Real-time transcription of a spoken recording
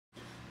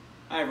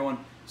Hi everyone.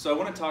 So I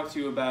want to talk to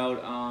you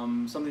about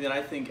something that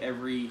I think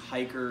every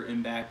hiker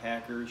and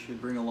backpacker should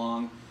bring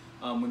along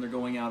when they're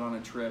going out on a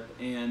trip,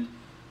 and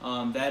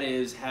that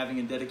is having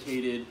a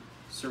dedicated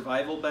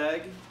survival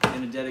bag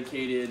and a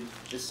dedicated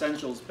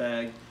essentials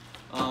bag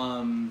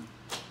for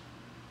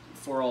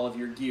all of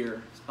your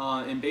gear.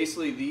 And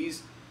basically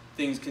these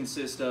things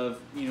consist of,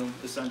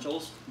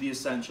 essentials. The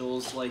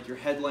essentials like your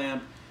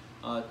headlamp,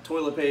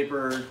 toilet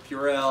paper,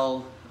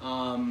 Purell,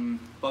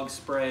 bug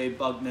spray,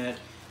 bug net,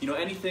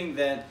 anything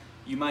that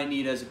you might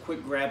need as a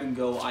quick grab and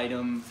go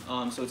item,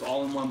 so it's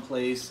all in one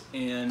place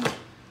and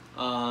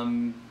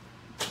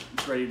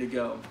it's ready to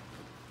go.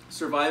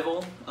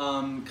 Survival,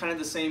 kind of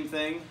the same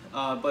thing,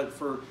 but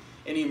for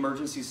any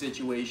emergency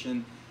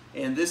situation.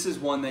 And this is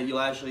one that you'll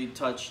actually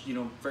touch,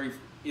 very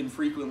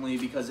infrequently,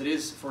 because it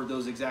is for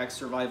those exact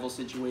survival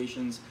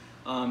situations.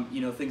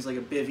 Things like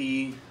a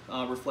bivy,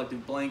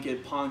 reflective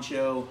blanket,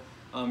 poncho,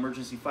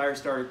 emergency fire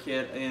starter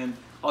kit, and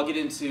I'll get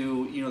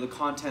into the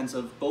contents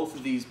of both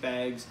of these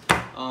bags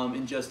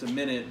in just a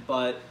minute.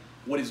 But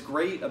what is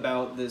great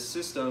about this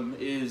system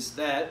is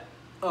that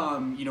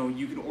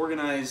you can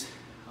organize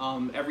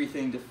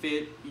everything to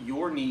fit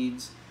your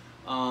needs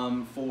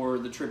for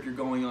the trip you're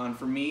going on.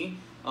 For me,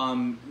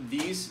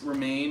 these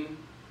remain.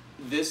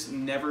 This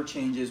never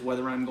changes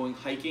whether I'm going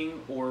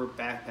hiking or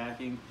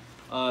backpacking,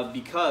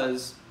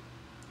 because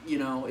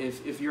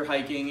if you're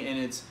hiking and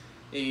it's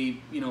a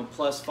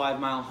plus 5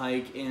 mile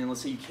hike, and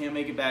let's say you can't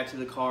make it back to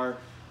the car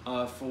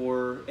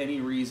for any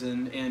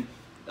reason, and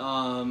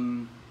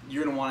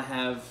you're gonna want to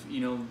have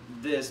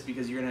this,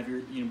 because you're gonna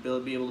have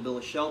be able to build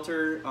a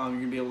shelter. You're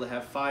gonna be able to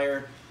have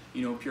fire,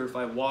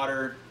 purified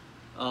water,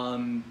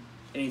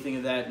 anything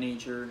of that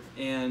nature.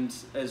 And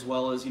as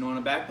well as on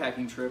a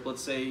backpacking trip,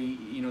 let's say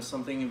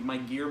something of my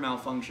gear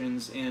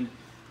malfunctions and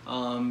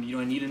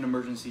I need an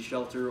emergency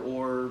shelter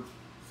or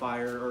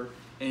fire or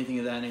anything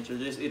of that nature.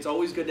 It's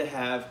always good to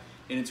have,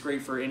 and it's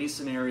great for any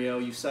scenario.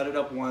 You set it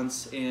up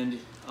once, and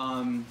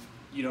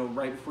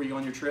right before you go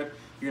on your trip,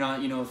 you're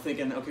not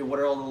thinking, okay, what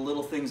are all the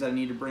little things that I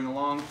need to bring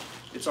along?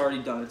 It's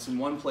already done. It's in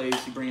one place.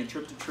 You bring it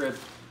trip to trip.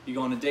 You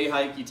go on a day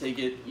hike, you take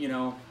it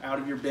out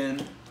of your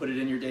bin, put it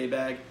in your day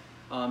bag.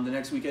 The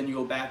next weekend you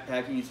go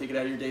backpacking, you take it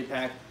out of your day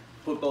pack,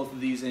 put both of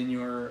these in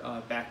your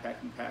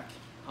backpacking pack.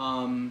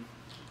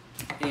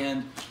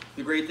 And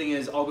the great thing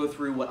is, I'll go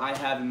through what I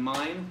have in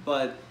mind,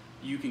 but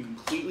you can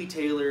completely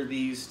tailor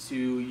these to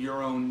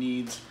your own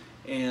needs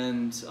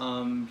and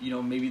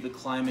maybe the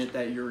climate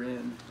that you're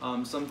in.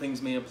 Some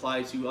things may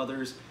apply to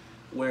others,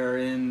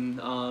 wherein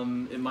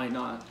it might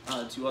not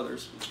to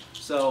others.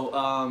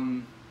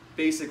 So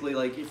basically,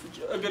 like,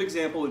 a good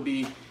example would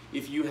be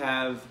if you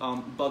have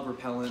bug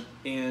repellent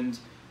and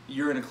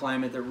you're in a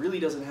climate that really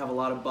doesn't have a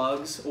lot of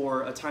bugs,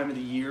 or a time of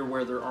the year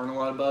where there aren't a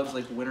lot of bugs,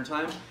 like the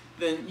wintertime,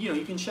 then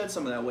you can shed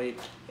some of that weight.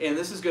 And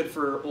this is good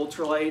for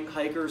ultralight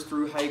hikers,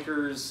 through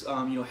hikers,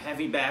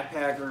 heavy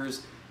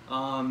backpackers,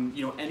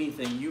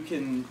 anything. You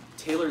can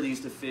tailor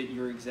these to fit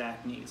your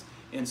exact needs.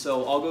 And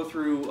so I'll go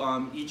through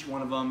each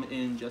one of them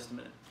in just a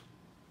minute.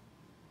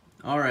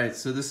 All right,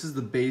 so this is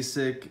the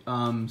basic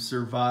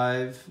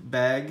survive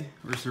bag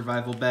or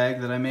survival bag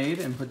that I made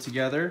and put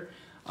together.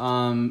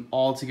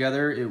 All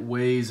together, it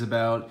weighs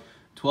about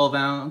 12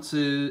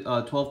 ounces,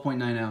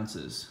 12.9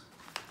 ounces.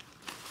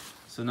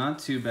 So not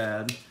too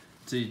bad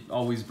to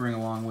always bring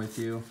along with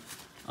you.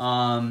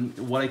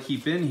 What I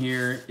keep in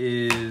here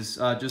is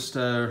just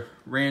a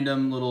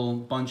random little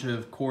bunch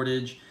of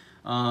cordage.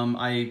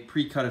 I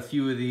pre-cut a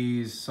few of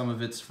these. Some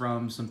of it's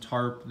from some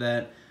tarp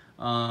that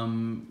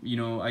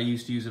I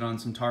used to use it on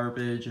some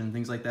tarpage and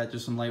things like that.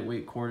 Just some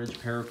lightweight cordage,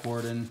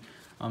 paracord, and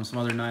some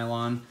other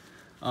nylon.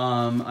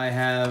 I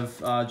have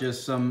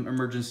just some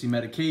emergency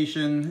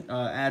medication,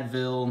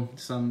 Advil,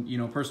 some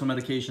personal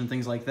medication,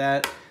 things like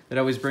that I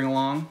always bring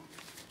along.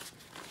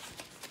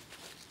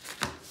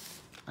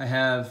 I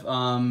have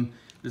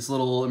this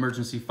little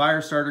emergency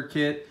fire starter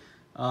kit.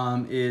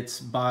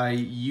 It's by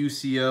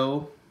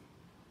UCO,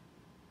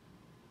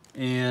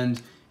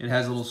 and it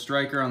has a little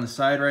striker on the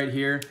side right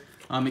here.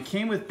 It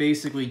came with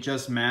basically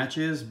just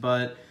matches,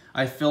 but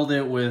I filled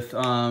it with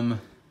a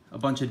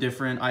bunch of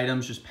different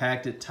items, just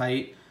packed it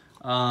tight.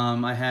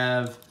 I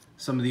have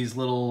some of these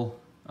little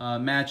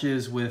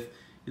matches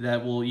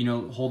that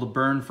will hold a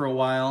burn for a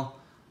while.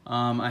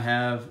 I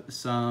have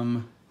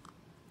some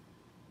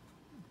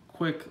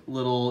quick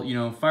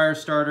little fire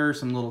starter,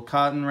 some little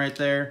cotton right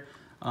there.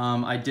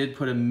 I did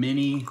put a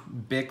mini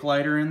Bic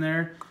lighter in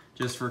there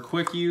just for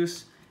quick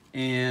use,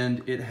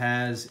 and it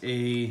has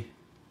a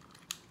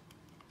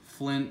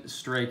flint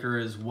striker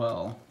as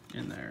well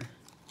in there.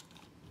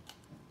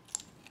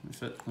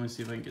 Let me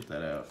see if I can get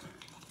that out.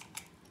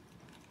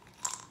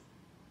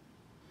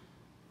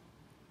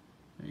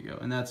 There you go,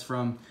 and that's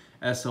from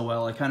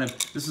SOL.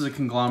 This is a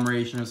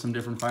conglomeration of some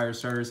different fire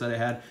starters that I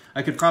had.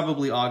 I could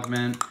probably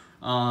augment,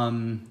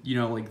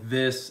 like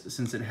this,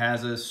 since it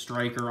has a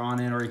striker on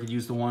it, or I could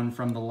use the one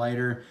from the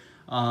lighter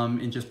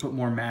and just put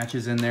more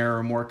matches in there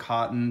or more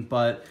cotton.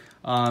 But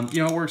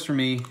it works for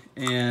me,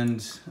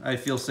 and I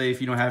feel safe,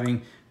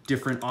 having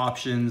different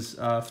options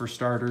for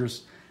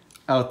starters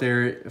out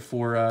there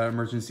for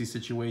emergency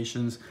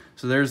situations.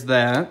 So there's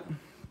that.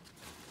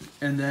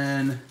 And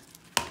then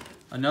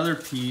another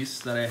piece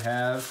that I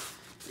have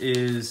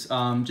is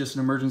just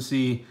an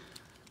emergency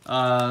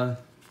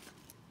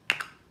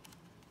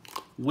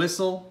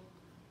whistle.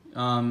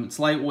 It's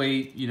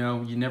lightweight, you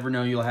know, you never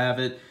know you'll have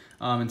it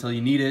until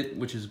you need it,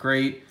 which is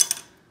great.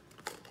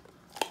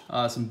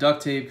 Some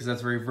duct tape, because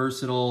that's very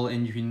versatile,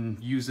 and you can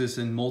use this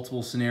in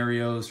multiple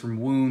scenarios, from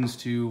wounds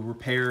to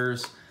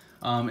repairs.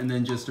 And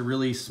then just a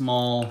really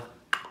small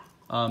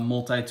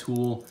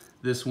multi-tool.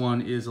 This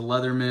one is a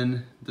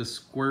Leatherman, the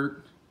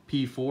Squirt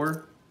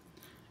P4,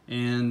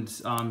 and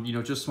you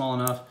know, just small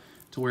enough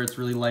to where it's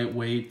really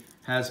lightweight,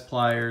 has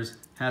pliers,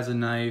 has a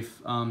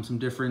knife, some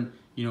different,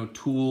 you know,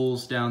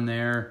 tools down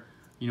there,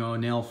 you know, a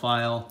nail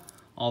file,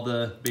 all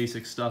the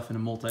basic stuff in a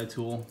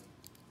multi-tool.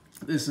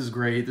 This is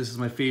great. This is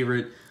my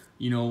favorite,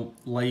 you know,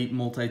 light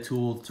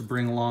multi-tool to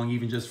bring along,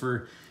 even just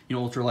for, you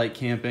know, ultralight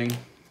camping.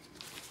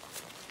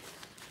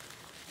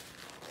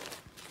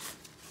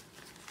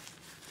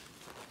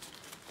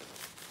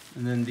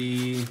 And then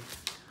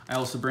I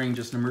also bring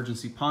just an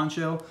emergency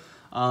poncho.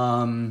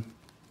 You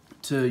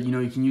know,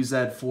 you can use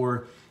that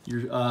for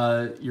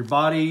your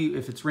body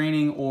if it's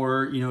raining,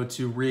 or, you know,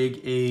 to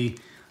rig a,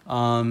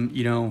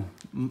 you know,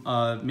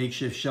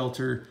 makeshift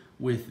shelter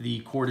with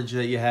the cordage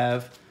that you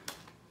have.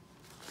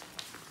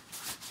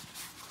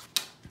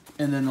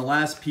 And then the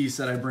last piece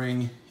that I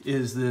bring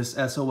is this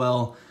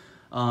SOL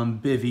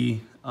bivy.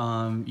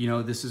 You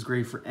know, this is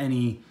great for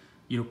any,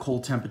 you know,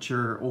 cold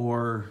temperature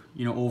or,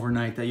 you know,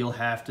 overnight that you'll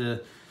have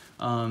to,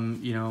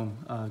 you know,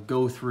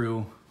 go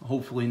through.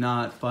 Hopefully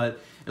not, but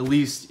at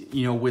least,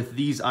 you know, with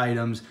these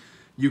items,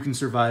 you can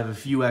survive a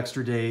few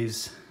extra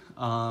days.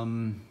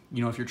 You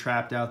know, if you're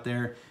trapped out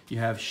there, you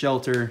have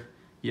shelter,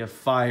 you have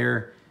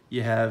fire,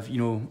 you have, you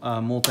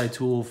know,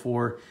 multi-tool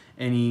for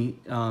any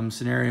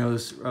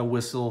scenarios, a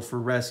whistle for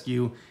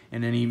rescue,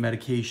 and any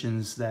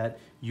medications that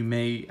you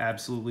may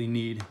absolutely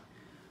need.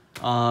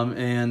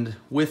 And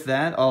with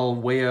that, I'll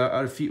weigh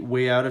out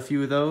a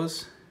few of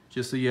those,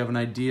 just so you have an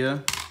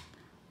idea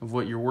of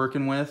what you're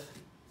working with.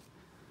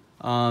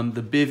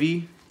 The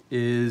bivy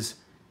is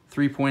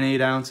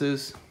 3.8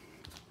 ounces.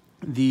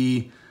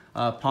 The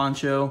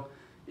poncho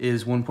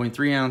is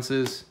 1.3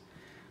 ounces.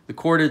 The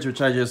cordage,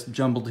 which I just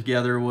jumbled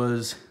together,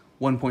 was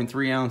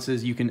 1.3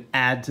 ounces. You can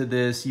add to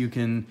this. You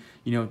can,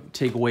 you know,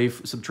 take away,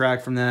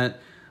 subtract from that.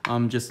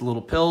 Just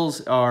little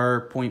pills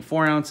are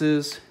 0.4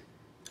 ounces.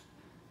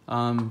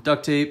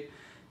 Duct tape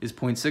is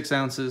 0.6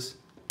 ounces.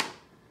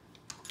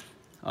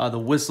 The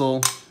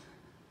whistle,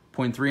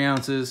 0.3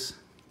 ounces.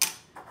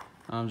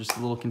 Just a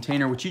little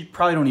container, which you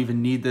probably don't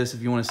even need this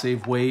if you want to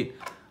save weight,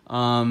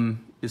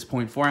 is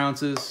 0.4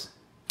 ounces.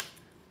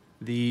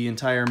 The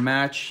entire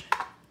match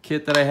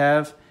kit that I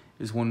have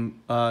is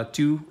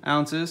 2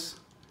 ounces.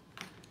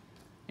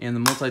 And the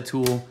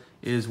multi-tool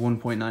is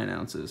 1.9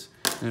 ounces.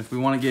 And if we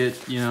want to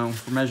get, you know,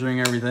 for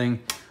measuring everything,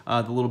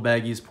 the little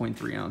baggie is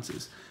 0.3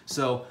 ounces.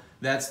 So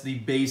that's the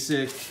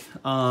basic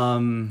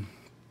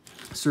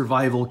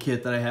survival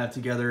kit that I have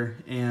together,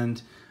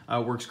 and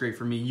works great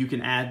for me. You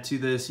can add to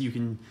this, you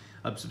can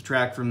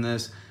subtract from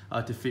this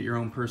to fit your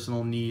own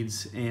personal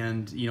needs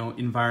and, you know,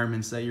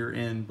 environments that you're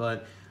in.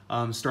 But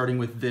starting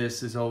with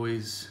this is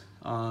always,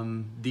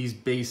 these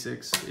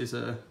basics is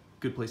a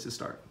good place to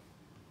start.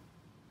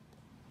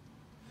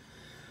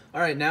 All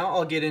right, now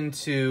I'll get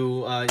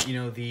into, you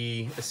know,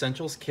 the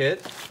essentials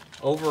kit.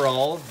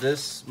 Overall,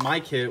 my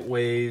kit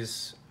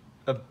weighs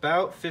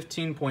about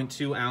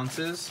 15.2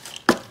 ounces,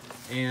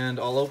 and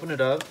I'll open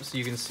it up so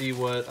you can see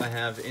what I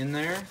have in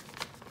there.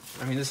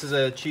 I mean, this is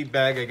a cheap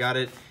bag. I got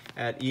it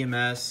at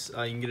EMS. You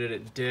can get it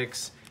at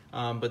Dick's,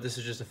 but this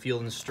is just a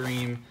Field and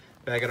Stream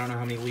bag. I don't know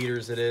how many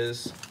liters it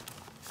is.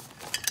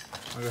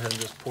 I'll go ahead and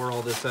just pour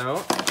all this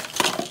out.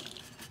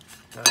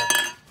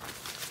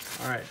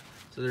 All right,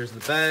 so there's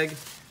the bag.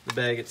 The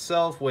bag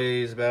itself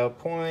weighs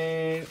about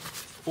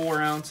 0.4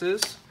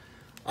 ounces.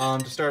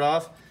 To start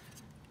off,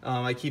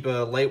 I keep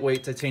a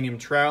lightweight titanium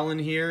trowel in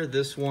here.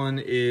 This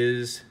one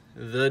is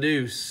the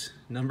Deuce,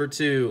 number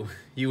 2,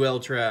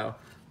 UL trowel,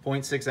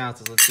 0.6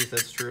 ounces. Let's see if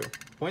that's true.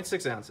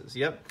 0.6 ounces,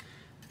 yep.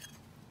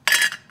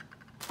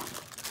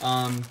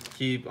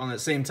 Keep on that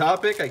same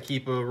topic, I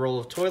keep a roll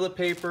of toilet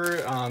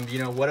paper. You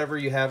know, whatever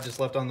you have just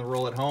left on the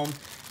roll at home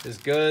is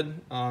good.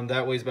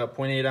 That weighs about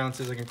 0.8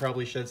 ounces. I can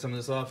probably shed some of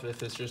this off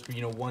if it's just,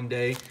 you know, one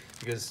day,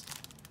 because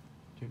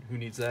who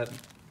needs that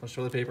much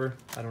toilet paper?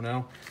 I don't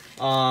know.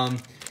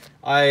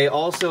 I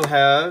also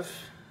have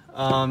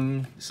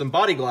some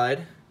Body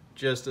Glide,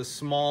 just a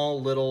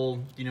small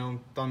little, you know,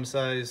 thumb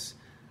size,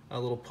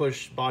 little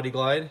push Body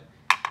Glide,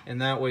 and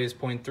that weighs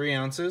 0.3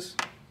 ounces.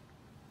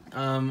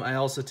 I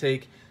also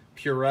take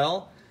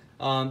Purell.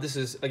 This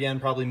is, again,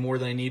 probably more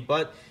than I need,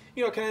 but,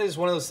 you know, it kind of is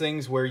one of those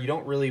things where you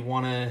don't really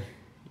want to,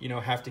 you know,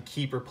 have to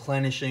keep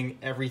replenishing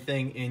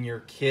everything in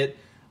your kit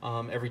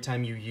every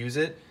time you use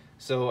it.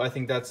 So I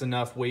think that's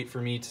enough weight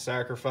for me to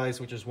sacrifice,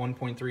 which is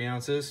 1.3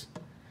 ounces.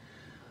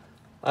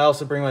 I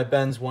also bring my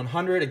Benz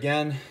 100,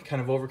 again,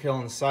 kind of overkill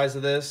on the size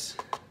of this.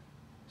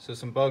 So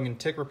some bug and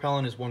tick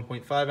repellent is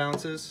 1.5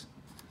 ounces.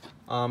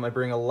 I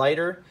bring a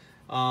lighter.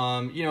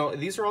 You know,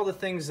 these are all the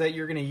things that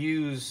you're gonna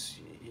use,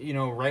 you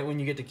know, right when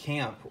you get to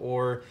camp,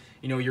 or,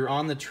 you know, you're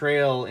on the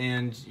trail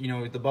and, you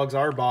know, the bugs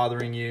are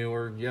bothering you,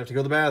 or you have to go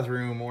to the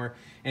bathroom or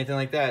anything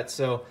like that.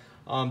 So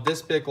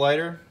this Bic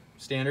lighter,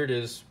 standard,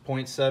 is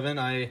 0.7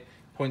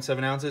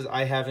 ounces.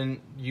 I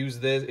haven't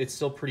used this, it's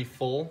still pretty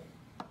full,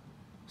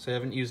 so I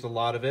haven't used a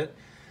lot of it.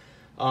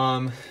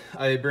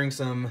 I bring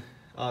some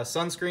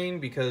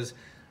sunscreen because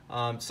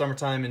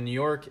summertime in New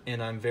York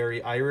and I'm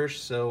very Irish,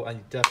 so I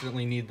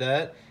definitely need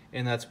that,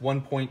 and that's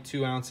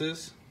 1.2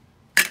 ounces.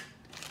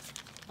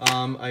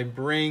 I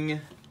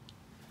bring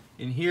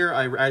in here,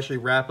 I actually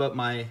wrap up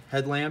my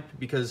headlamp,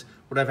 because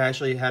what I've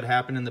actually had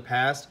happen in the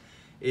past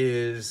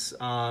is, you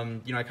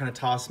know, I kind of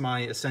toss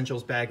my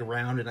essentials bag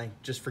around and I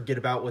just forget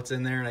about what's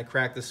in there, and I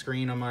crack the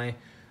screen on my,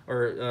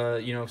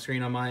 you know,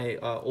 screen on my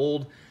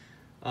old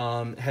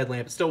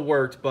headlamp. It still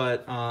worked,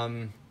 but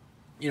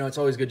you know, it's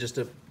always good just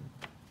to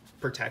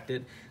protect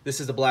it. This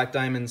is the Black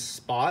Diamond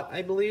Spot,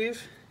 I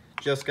believe.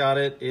 Just got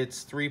it.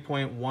 It's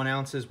 3.1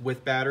 ounces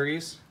with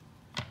batteries.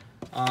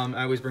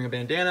 I always bring a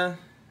bandana,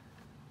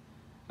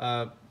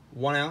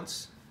 1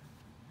 ounce.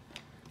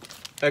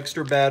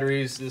 Extra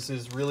batteries. This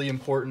is really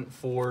important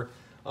for,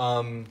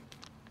 you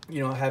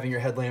know, having your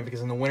headlamp,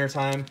 because in the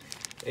wintertime,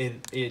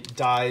 it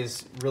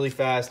dies really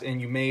fast,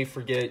 and you may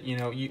forget, you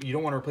know, you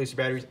don't want to replace your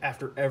batteries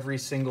after every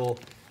single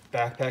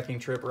backpacking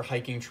trip or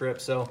hiking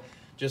trip. So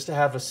just to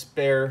have a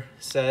spare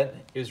set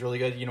is really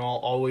good. You know, I'll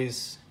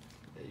always,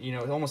 you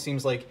know, it almost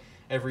seems like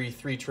every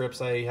 3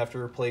 trips I have to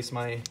replace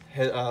my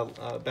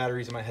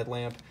batteries in my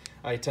headlamp.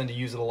 I tend to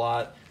use it a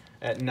lot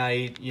at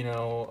night, you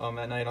know,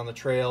 at night on the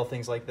trail,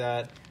 things like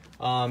that.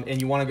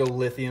 And you want to go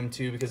lithium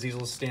too, because these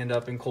will stand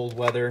up in cold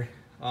weather.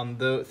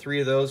 The 3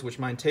 of those, which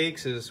mine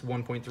takes, is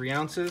 1.3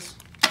 ounces.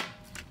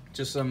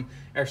 Just some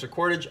extra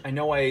cordage. I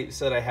know I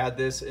said I had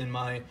this in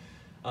my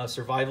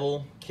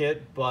survival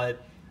kit,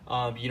 but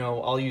you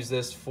know, I'll use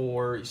this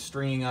for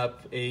stringing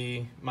up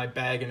my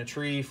bag in a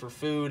tree for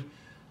food,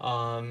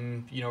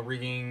 you know,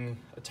 rigging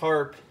a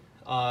tarp,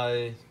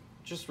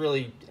 just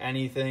really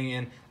anything.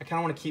 And I kind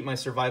of want to keep my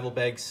survival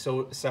bag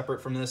so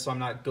separate from this, so I'm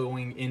not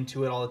going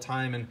into it all the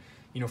time and,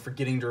 you know,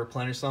 forgetting to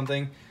replenish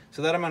something.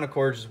 So that amount of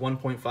cordage is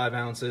 1.5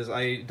 ounces.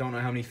 I don't know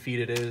how many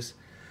feet it is.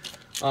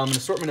 An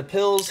assortment of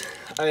pills.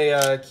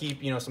 I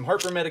keep, you know, some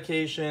heartburn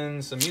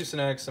medication, some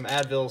Mucinex, some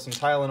Advil, some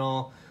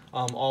Tylenol,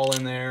 all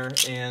in there.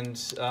 And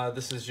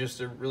this is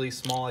just a really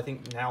small, I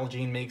think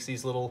Nalgene makes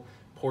these little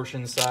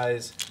portion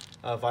size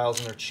vials,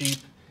 and they're cheap.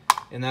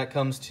 And that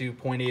comes to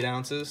 0.8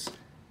 ounces.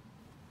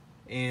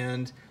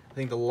 And I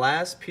think the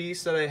last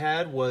piece that I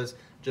had was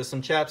just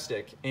some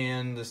chapstick.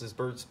 And this is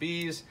Burt's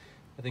Bees.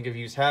 I think I've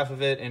used half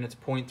of it, and it's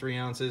 0.3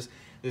 ounces.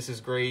 This is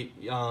great,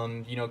 you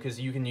know, because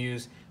you can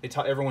use,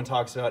 everyone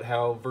talks about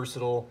how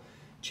versatile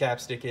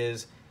chapstick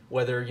is,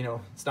 whether, you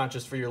know, it's not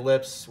just for your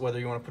lips, whether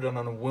you want to put it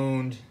on a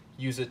wound,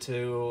 use it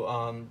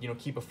to, you know,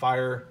 keep a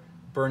fire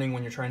burning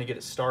when you're trying to get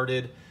it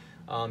started,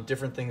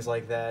 different things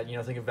like that. You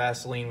know, think of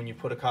Vaseline, when you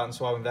put a cotton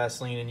swab in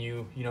Vaseline and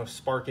you know,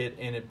 spark it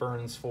and it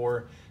burns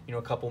for, you know,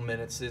 a couple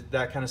minutes.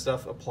 That kind of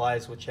stuff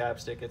applies with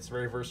chapstick. It's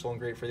very versatile and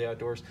great for the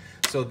outdoors.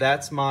 So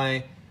that's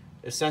my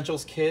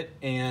essentials kit,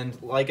 and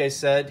like I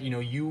said, you know,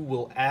 you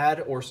will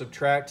add or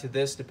subtract to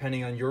this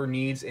depending on your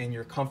needs and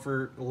your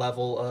comfort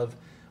level of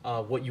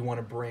what you want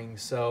to bring.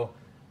 So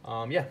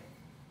yeah.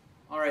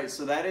 All right,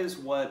 so that is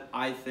what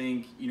I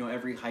think, you know,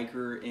 every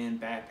hiker and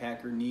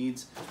backpacker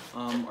needs,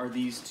 are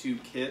these 2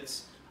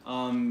 kits.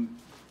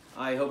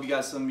 I hope you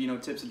got some, you know,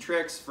 tips and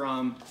tricks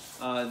from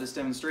this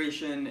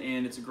demonstration,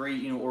 and it's a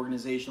great, you know,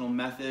 organizational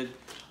method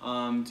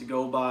to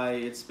go by.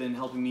 It's been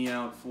helping me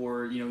out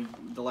for, you know,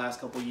 the last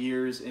couple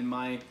years in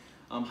my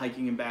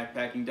hiking and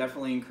backpacking.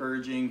 Definitely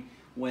encouraging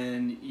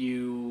when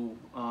you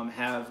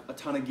have a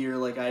ton of gear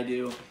like I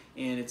do,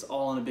 and it's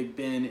all in a big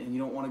bin, and you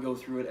don't want to go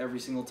through it every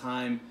single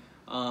time,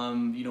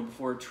 you know,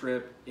 before a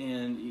trip.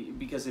 And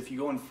because if you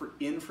go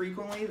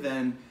infrequently,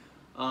 then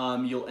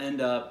you'll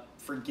end up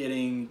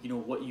forgetting, you know,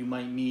 what you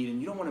might need,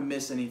 and you don't want to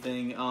miss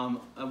anything.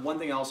 One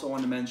thing I also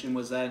wanted to mention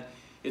was that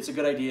it's a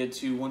good idea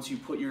to, once you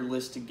put your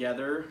list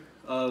together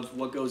of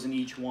what goes in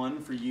each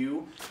one for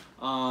you,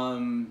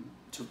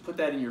 to put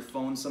that in your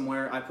phone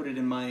somewhere. I put it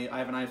in I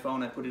have an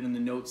iPhone, I put it in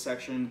the notes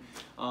section,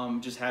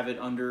 just have it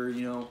under,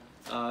 you know,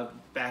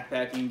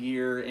 backpacking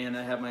gear, and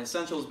I have my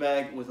essentials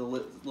bag with a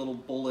little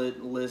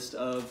bullet list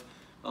of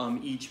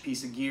each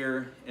piece of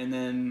gear. And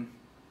then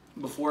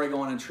before I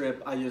go on a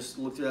trip, I just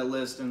look through that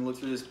list and look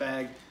through this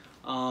bag,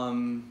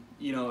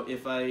 you know,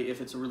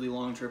 if it's a really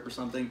long trip or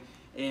something,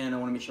 and I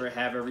want to make sure I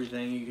have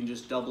everything. You can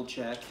just double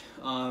check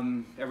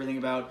everything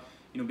about,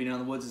 you know, being out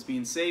in the woods is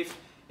being safe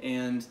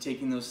and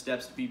taking those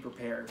steps to be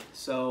prepared.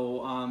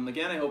 So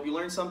again, I hope you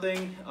learned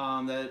something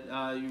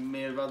that you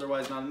may have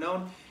otherwise not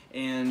known.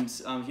 And if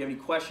you have any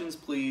questions,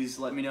 please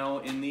let me know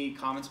in the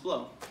comments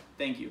below.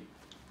 Thank you.